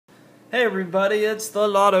Hey everybody, it's the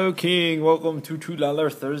Lotto King. Welcome to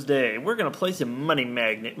 $2 Thursday. We're going to play some Money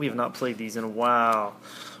Magnet. We have not played these in a while.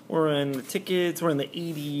 We're in the tickets, we're in the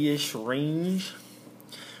 80-ish range.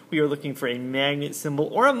 We are looking for a magnet symbol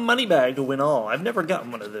or a money bag to win all. I've never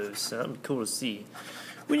gotten one of those, so that would be cool to see.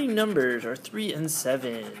 Winning numbers are 3 and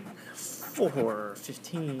 7, 4,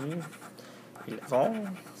 15,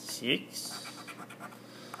 11, 6.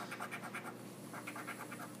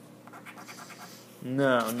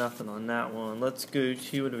 No, nothing on that one. Let's go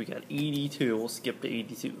to, what do we got? 82. We'll skip to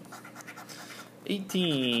 82.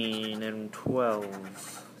 18 and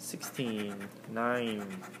 12, 16, 9.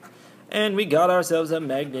 And we got ourselves a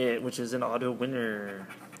magnet, which is an auto winner.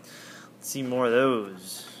 Let's see more of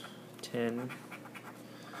those. 10,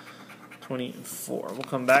 24. We'll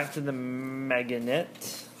come back to the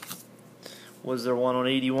magnet. Was there one on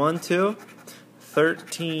 81 too?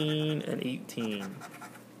 13 and 18.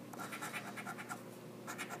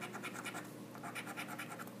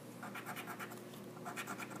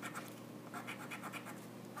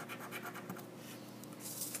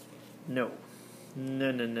 No.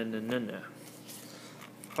 No.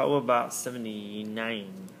 How about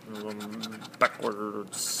 79?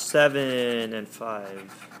 Backwards. 7 and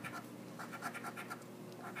 5.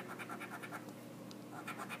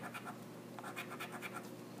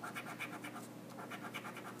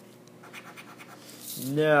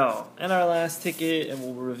 No. And our last ticket, and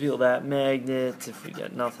we'll reveal that magnet if we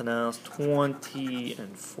got nothing else. 20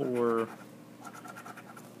 and 4.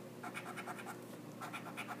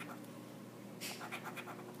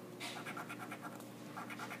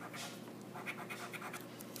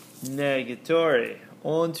 Negatory.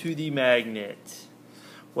 On to the magnet.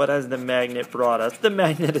 What has the magnet brought us? The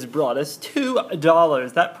magnet has brought us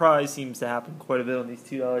 $2. That prize seems to happen quite a bit on these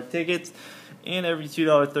 $2 tickets and every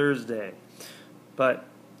 $2 Thursday. But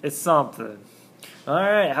it's something.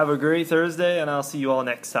 Alright, have a great Thursday, and I'll see you all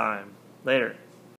next time. Later.